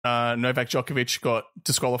Novak Djokovic got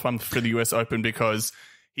disqualified for the US Open because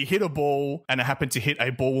he hit a ball and it happened to hit a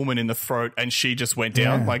ball woman in the throat and she just went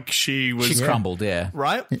down. Like she crumbled,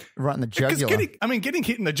 right? Right in the jugular. Getting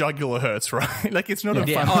hit in the jugular hurts, right? Like it's not a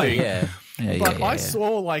fun thing. But I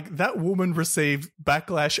saw like that woman received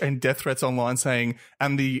backlash and death threats online saying,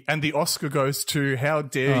 and the Oscar goes to how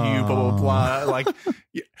dare you, blah, blah, blah. Like,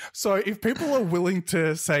 so if people are willing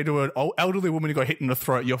to say to an elderly woman who got hit in the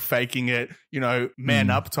throat, you're faking it, man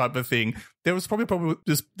up type of thing. There was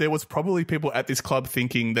probably people at this club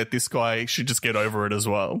thinking that this guy should just get over it as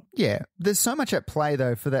well. Yeah, there's so much at play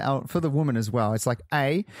though for the woman as well. It's like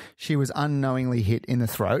A, she was unknowingly hit in the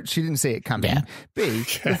throat. She didn't see it coming. Yeah. B,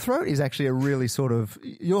 the throat is actually a really sort of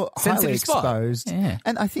you're highly exposed. Yeah.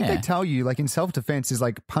 And I think they tell you like in self-defense is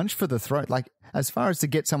like punch for the throat. Like as far as to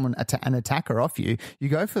get someone an attacker off you, you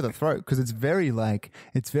go for the throat because it's very like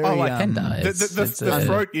the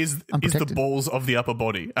throat is the balls of the upper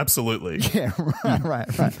body. Absolutely. Yeah, right.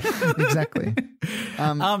 Exactly.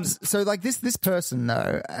 So like this person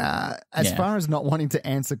though, as far as not wanting to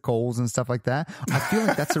answer calls and stuff like that, I feel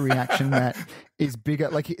like that's a reaction that is bigger.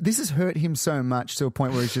 Like this has hurt him so much to a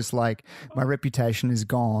point where he's just like, my reputation is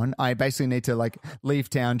gone. I basically need to like leave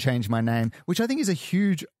town, change my name, which I think is a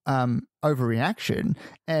huge overreaction.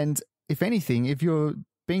 And if anything, if you're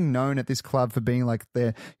being known at this club for being like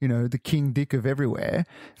the king dick of everywhere,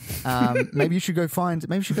 maybe you should go find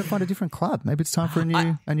a different club. Maybe it's time for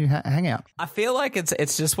a new hangout. I feel like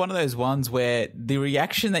it's just one of those ones where the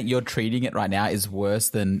reaction that you're treating it right now is worse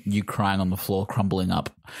than you crying on the floor, crumbling up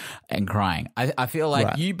and crying. I feel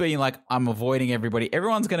like you being like, I'm avoiding everybody.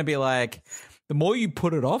 Everyone's going to be like, the more you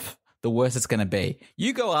put it off, the worse it's going to be.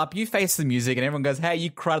 You go up, you face the music, and everyone goes, hey, you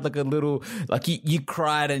cried like a little, like you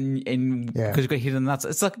cried and because you got hit in the nuts.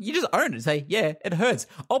 It's like, you just own it. Say, yeah, it hurts.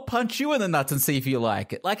 I'll punch you in the nuts and see if you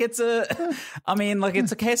like it. Like it's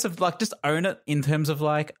a case of like, just own it in terms of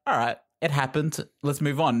like, all right, it happened. Let's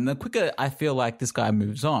move on. And the quicker I feel like this guy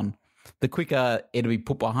moves on, the quicker it'll be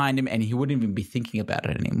put behind him and he wouldn't even be thinking about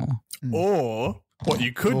it anymore. Or what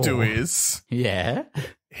you could do is... Yeah.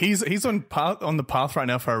 He's on the path right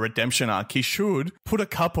now for a redemption arc. He should put a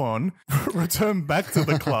cup on, return back to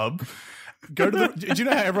the club, go to the... Do you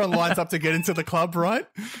know how everyone lines up to get into the club, right?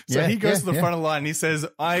 So he goes to the front of the line and he says,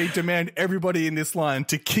 I demand everybody in this line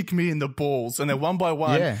to kick me in the balls. And then one by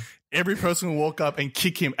one, every person will walk up and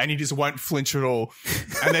kick him and he just won't flinch at all.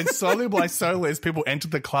 And then slowly by slowly, as people enter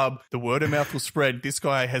the club, the word of mouth will spread. This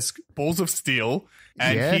guy has balls of steel.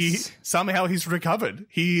 And he's recovered.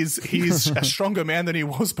 He's a stronger man than he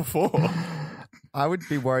was before. I would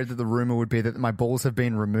be worried that the rumor would be that my balls have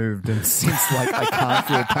been removed, and since like I can't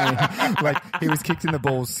feel pain, like he was kicked in the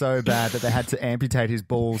balls so bad that they had to amputate his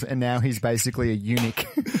balls, and now he's basically a eunuch.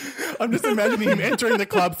 I'm just imagining him entering the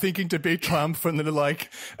club thinking to be triumphant, and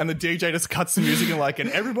the DJ just cuts the music and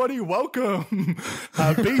everybody welcome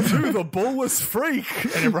B2 the ballless freak,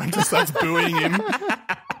 and everyone just starts booing him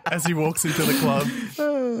as he walks into the club.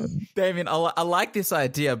 Damien, I like this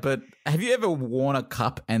idea, but have you ever worn a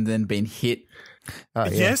cup and then been hit?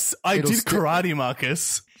 Yes, I did karate,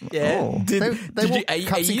 Marcus. Yeah. Oh. Did you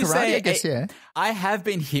cups in karate? I guess, yeah. I have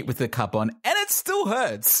been hit with the cup on, and it still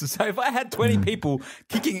hurts. So if I had 20 people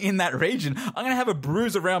kicking in that region, I'm going to have a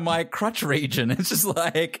bruise around my crotch region. It's just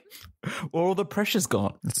like all the pressure's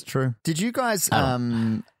gone. That's true. Did you guys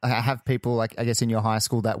have people, like, I guess, in your high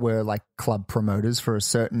school that were like club promoters for a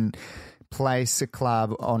certain place, a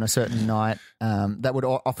club on a certain night, that would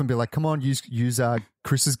often be like, come on, use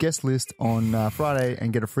Chris's guest list on Friday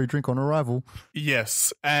and get a free drink on arrival?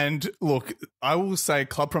 Yes. And look, I will say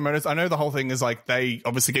club promoters, I know the whole thing is like they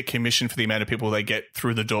obviously get commission for the amount of people they get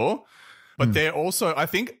through the door. But they're also, I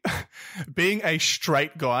think, being a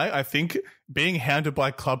straight guy, I think being hounded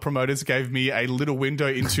by club promoters gave me a little window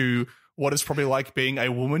into what it's probably like being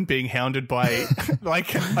a woman being hounded by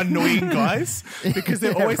like annoying guys, because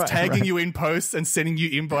they're always tagging you in posts and sending you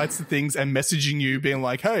invites to things and messaging you being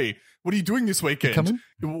like, hey, what are you doing this weekend?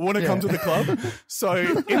 You want to come to the club? So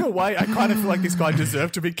in a way, I kind of feel like this guy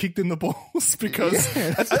deserved to be kicked in the balls, because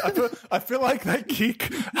I feel like that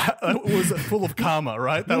kick was full of karma,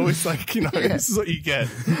 right? That was like, this is what you get.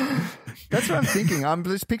 That's what I'm thinking. I'm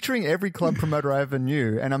just picturing every club promoter I ever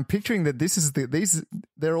knew, and I'm picturing that this is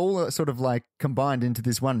they're all sort of like combined into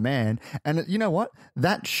this one man. And you know what?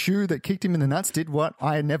 That shoe that kicked him in the nuts did what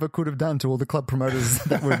I never could have done to all the club promoters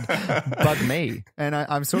that would bug me. And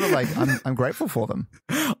I'm sort of like, I'm grateful for them.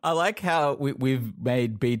 I like how we've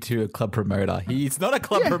made B2 a club promoter. He's not a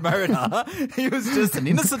club promoter. He was just an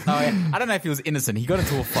innocent. No, I don't know if he was innocent. He got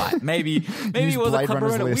into a fight. Maybe he was a club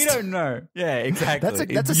promoter. List. We don't know. Yeah, exactly.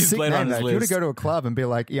 That's a sick name, though. If you were to go to a club and be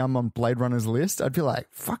like, yeah, I'm on Blade Runner's list, I'd be like,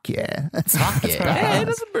 fuck yeah. That's that's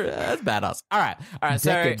badass. All right.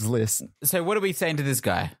 Decades list. So what are we saying to this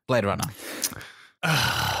guy, Blade Runner?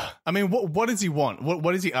 I mean, what does he want?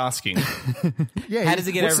 What is he asking? How does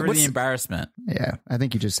he get over the embarrassment? Yeah, I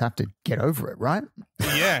think you just have to get over it, right?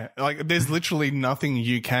 Yeah, like there's literally nothing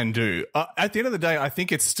you can do. At the end of the day, I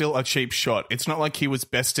think it's still a cheap shot. It's not like he was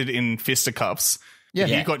bested in fisticuffs. Yeah,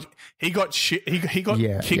 he got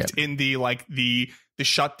kicked in the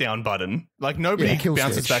shutdown button. Like nobody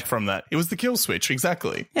bounces back from that. It was the kill switch,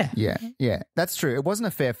 exactly. Yeah. That's true. It wasn't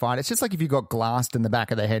a fair fight. It's just like if you got glassed in the back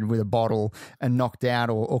of the head with a bottle and knocked out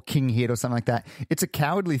or king hit or something like that. It's a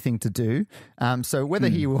cowardly thing to do. So whether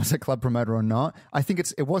he was a club promoter or not, I think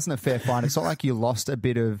it wasn't a fair fight. It's not like you lost a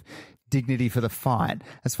bit of dignity for the fight.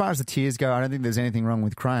 As far as the tears go, I don't think there's anything wrong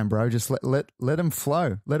with crying, bro. Just let them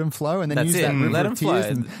flow. Let them flow, and then use that river of tears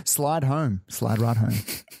and slide right home.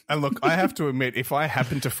 And look, I have to admit, if I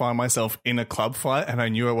happened to find myself in a club fight and I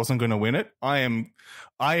knew I wasn't going to win it, I'm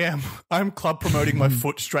club promoting my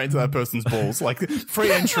foot straight into that person's balls. Like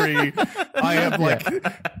free entry.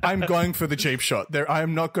 I'm going for the cheap shot.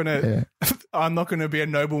 I'm not going to be a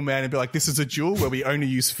noble man and be like, this is a duel where we only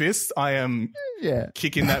use fists. I am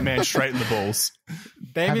kicking that man straight in the balls.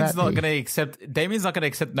 Damien's not going to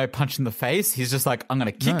accept no punch in the face. He's just like, I'm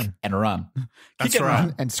going to kick and run. That's right.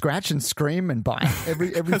 Run and scratch and scream and bite.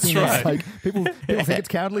 Everything is like people think it's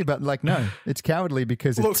cowardly, but like no, it's cowardly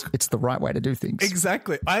because it's the right way to do things.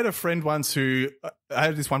 Exactly. I had a friend once I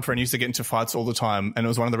had this one friend who used to get into fights all the time, and it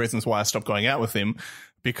was one of the reasons why I stopped going out with him,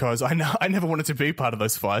 because I never wanted to be part of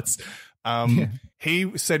those fights.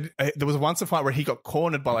 He said there was once a fight where he got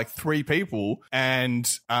cornered by like 3 people and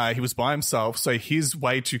he was by himself. So his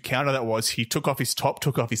way to counter that was he took off his top,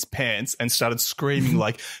 took off his pants and started screaming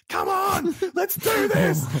like, come on, let's do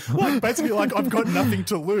this. Like basically like, I've got nothing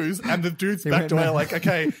to lose. And the dude's backed away like,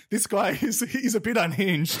 okay, this guy he's a bit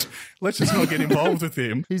unhinged. Let's just not get involved with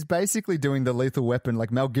him. He's basically doing the Lethal Weapon,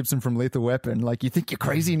 like Mel Gibson from Lethal Weapon. Like you think you're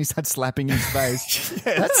crazy and he starts slapping his face.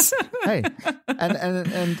 Yes.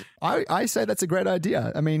 And I say that's a great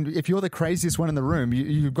idea. I mean, if you're the craziest one in the room,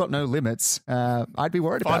 you've got no limits. I'd be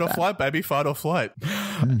worried about that. Fight or flight, baby. Fight or flight.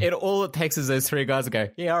 All it takes is those 3 guys to go,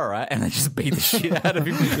 yeah, all right, and they just beat the shit out of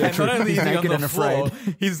him. And not only is he on the floor,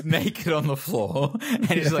 he's naked on the floor, and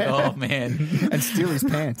he's like, oh man, and steal his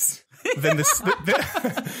pants. Then the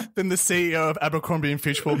CEO of Abercrombie and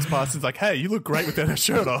Fitch walks past and is like, hey, you look great without a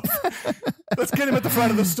shirt off. Let's get him at the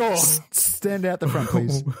front of the store. Stand out the front,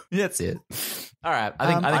 please. That's it. All right. I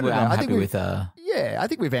think we're happy with... Yeah, I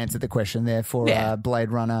think we've answered the question there for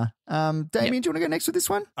Blade Runner. Damien, do you want to go next with this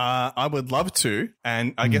one? I would love to.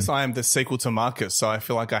 And I guess I am the sequel to Marcus, so I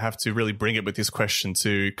feel like I have to really bring it with this question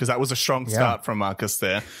too, because that was a strong start from Marcus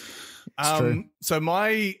there. So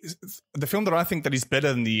the film that I think that is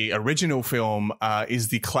better than the original film is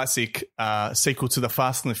the classic sequel to the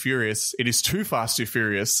Fast and the Furious. It is Too Fast, Too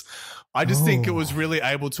Furious. I just think it was really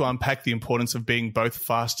able to unpack the importance of being both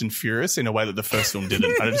fast and furious in a way that the first film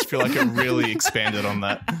didn't. I just feel like it really expanded on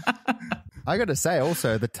that. I got to say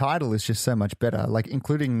also the title is just so much better, like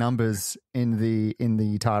including numbers in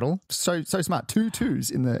the title. So smart. 2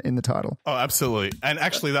 2s in the title. Oh, absolutely. And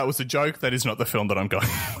actually that was a joke. That is not the film that I'm going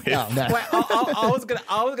with. Oh, no. Wait, I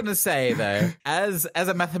was gonna say though, as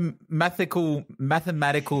a mathematical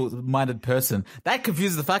minded person, that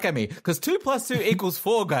confuses the fuck out of me because 2 + 2 =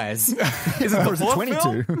 4, guys. Is it the 4th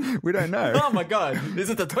 22? Film? We don't know. Oh my god. Is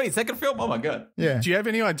it the 22nd film? Oh my god. Yeah. Do you have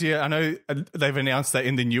any idea? I know they've announced that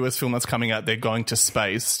in the newest film that's coming out, they're going to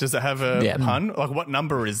space. Does it have a pun? Like what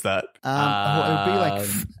number is that? It would be like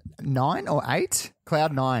 9 or 8.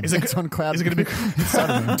 Cloud 9. It's on Cloud. Is it going to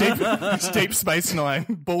be Deep Space Nine?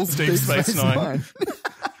 Balls Deep Space Nine.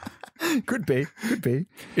 Could be.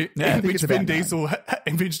 In which Vin Diesel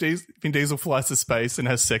flies to space and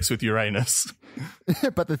has sex with Uranus.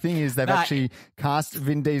 But the thing is, they've actually cast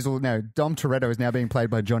Vin Diesel. No, Dom Toretto is now being played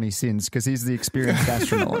by Johnny Sins because he's the experienced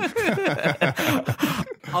astronaut.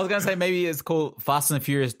 I was going to say maybe it's called Fast and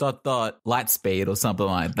Furious ... Light Speed or something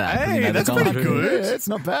like that. Hey, that's pretty good. Yeah, it's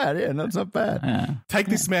not bad. Yeah, that's not bad. Yeah. Take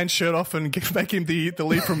this man's shirt off and make him the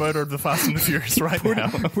lead promoter of the Fast and the Furious now.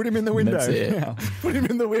 Put him in the window. That's it. Yeah. Put him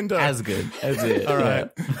in the window. As good. That's it. All right.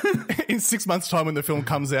 In 6 months' time, when the film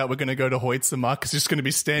comes out, we're going to go to Hoyts and Mark is just going to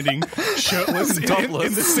be standing shirtless in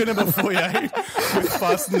the cinema foyer with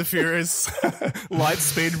Fast and the Furious Light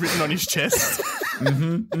Speed written on his chest.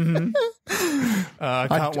 Can't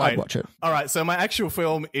wait. I'd watch it. All right, so my actual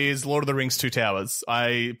film is Lord of the Rings: Two Towers.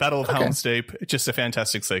 Battle of Helm's Deep. Just a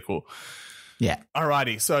fantastic sequel. Yeah.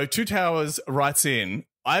 Alrighty, so Two Towers writes in,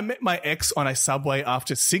 I met my ex on a subway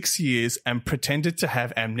after 6 years and pretended to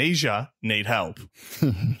have amnesia, need help.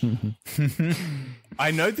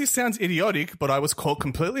 I know this sounds idiotic, but I was caught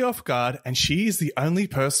completely off guard and she is the only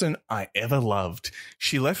person I ever loved.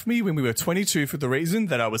 She left me when we were 22 for the reason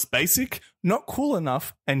that I was basic, not cool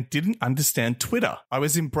enough, and didn't understand Twitter. I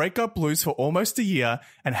was in breakup blues for almost a year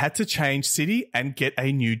and had to change city and get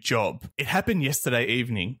a new job. It happened yesterday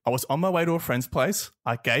evening. I was on my way to a friend's place.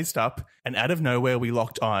 I gazed up and out of nowhere we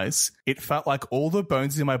locked eyes. It felt like all the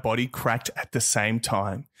bones in my body cracked at the same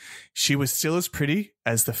time. She was still as pretty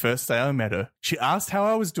as the first day I met her. She asked how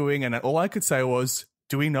I was doing and all I could say was,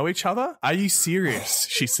 do we know each other? Are you serious?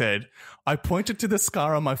 She said. I pointed to the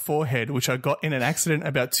scar on my forehead, which I got in an accident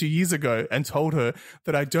about 2 years ago, and told her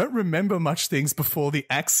that I don't remember much things before the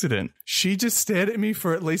accident. She just stared at me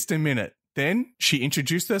for at least a minute. Then she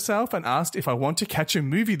introduced herself and asked if I want to catch a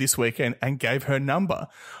movie this weekend and gave her number.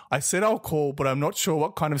 I said I'll call, but I'm not sure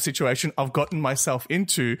what kind of situation I've gotten myself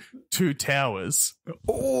into. Two Towers.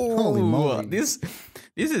 Oh, holy moly. This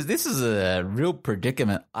is a real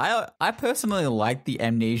predicament. I personally like the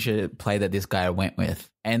amnesia play that this guy went with.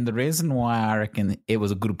 And the reason why I reckon it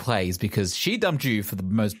was a good play is because she dumped you for the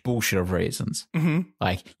most bullshit of reasons. Mm-hmm.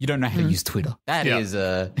 Like, you don't know how to use Twitter. That is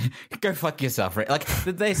go fuck yourself, right? Like,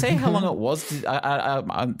 did they say how long it was? I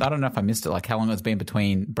don't know if I missed it. Like, how long it's been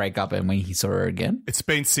between breakup and when he saw her again? It's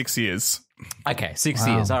been 6 years. Okay, 6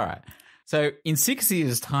 years. All right. So in 6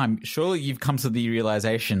 years' time, surely you've come to the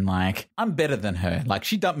realization, like, I'm better than her. Like,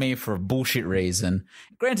 she dumped me for a bullshit reason.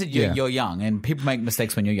 Granted, you're young and people make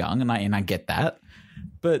mistakes when you're young, and I get that.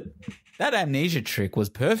 But that amnesia trick was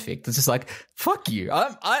perfect. It's just like, fuck you.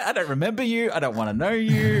 I don't remember you. I don't want to know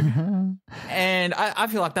you. And I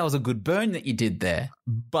feel like that was a good burn that you did there.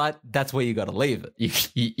 But that's where you got to leave it.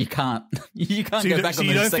 You can't go back on the second date. So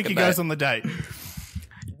you don't think he goes on the date?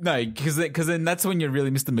 No, because then that's when you're really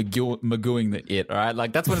Mr. Magooing it, all right?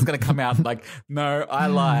 Like, that's when it's going to come out like, no, I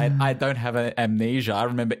lied. I don't have amnesia. I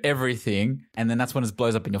remember everything. And then that's when it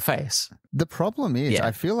blows up in your face. The problem is,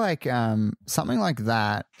 I feel like something like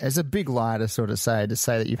that is a big lie to sort of say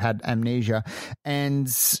that you've had amnesia. And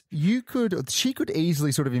she could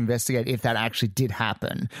easily sort of investigate if that actually did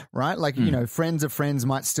happen, right? Like, you know, friends of friends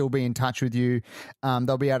might still be in touch with you.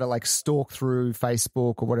 They'll be able to like stalk through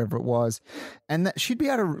Facebook or whatever it was. And that she'd be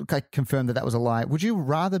able to like confirm that was a lie. Would you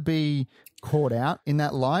rather be caught out in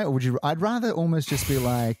that lie, or I'd rather almost just be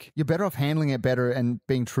like, you're better off handling it better and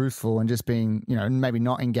being truthful and just being, you know, maybe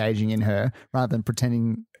not engaging in her rather than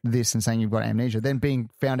pretending this and saying you've got amnesia, then being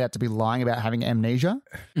found out to be lying about having amnesia.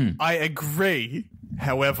 I agree.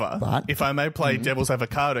 However, if I may play devil's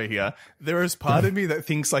avocado here, there is part of me that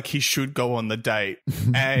thinks like he should go on the date,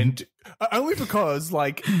 and only because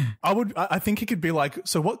like I think he could be like,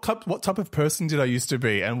 so what type of person did I used to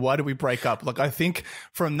be, and why did we break up? Like, I think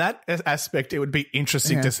from that aspect, it would be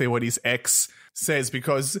interesting to see what his ex says,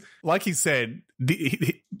 because like he said,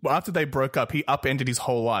 after they broke up, he upended his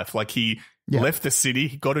whole life. Like, he left the city,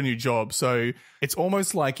 he got a new job. So it's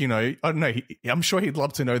almost like, you know, I don't know, I'm sure he'd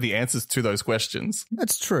love to know the answers to those questions.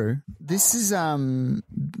 That's true. This is,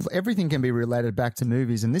 everything can be related back to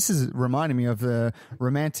movies. And this is reminding me of the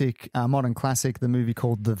romantic modern classic, the movie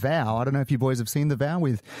called The Vow. I don't know if you boys have seen The Vow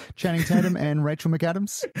with Channing Tatum and Rachel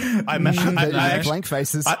McAdams. I blank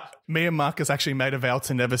faces. Me and Marcus actually made a vow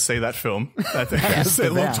to never see that film.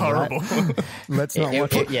 It looked horrible. Right? Let's not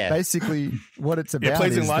watch it. Yeah. Basically, what it's about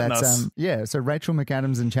is that, so Rachel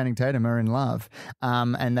McAdams and Channing Tatum are in love,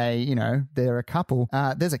 and they, you know, they're a couple.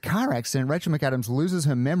 There's a car accident. Rachel McAdams loses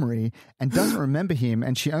her memory and doesn't remember him,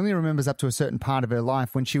 and she only remembers up to a certain part of her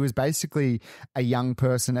life when she was basically a young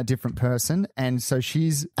person, a different person, and so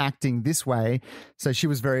she's acting this way. So she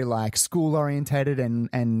was very like school orientated and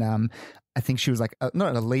I think she was like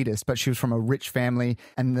not an elitist, but she was from a rich family,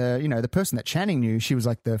 and the person that Channing knew, she was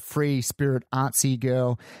like the free spirit artsy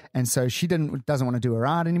girl, and so she doesn't want to do her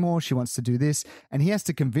art anymore. She wants to do this, and he has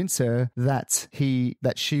to convince her that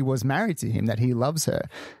she was married to him, that he loves her.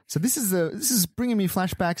 So this is bringing me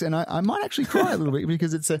flashbacks, and I might actually cry a little bit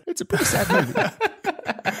because it's a pretty sad movie.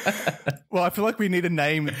 Well, I feel like we need to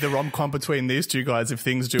name the rom-com between these two guys if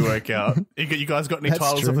things do work out. You guys got any That's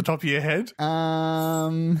titles true. off the top of your head?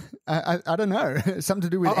 I don't know. Something to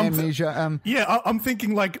do with amnesia. I'm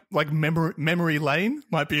thinking like Memory Lane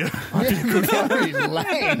might be a good one. Memory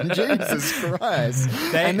Lane. Jesus Christ.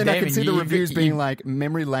 And then I can see the reviews being like,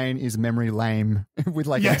 Memory Lane is memory lame with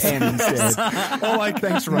like an M instead. Or like,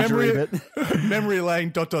 thanks, Roger Ebert. Memory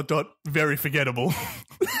Lane ... very forgettable.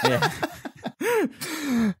 Yeah.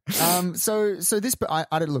 So this, but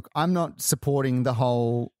I don't look. I'm not supporting the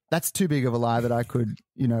whole. That's too big of a lie that I could,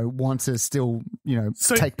 want to still,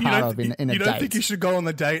 take part of in a date. You don't think you should go on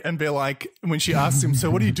the date and be like, when she asks him,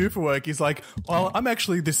 so what do you do for work? He's like, well, I'm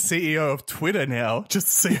actually the CEO of Twitter now, just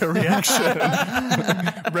to see her reaction.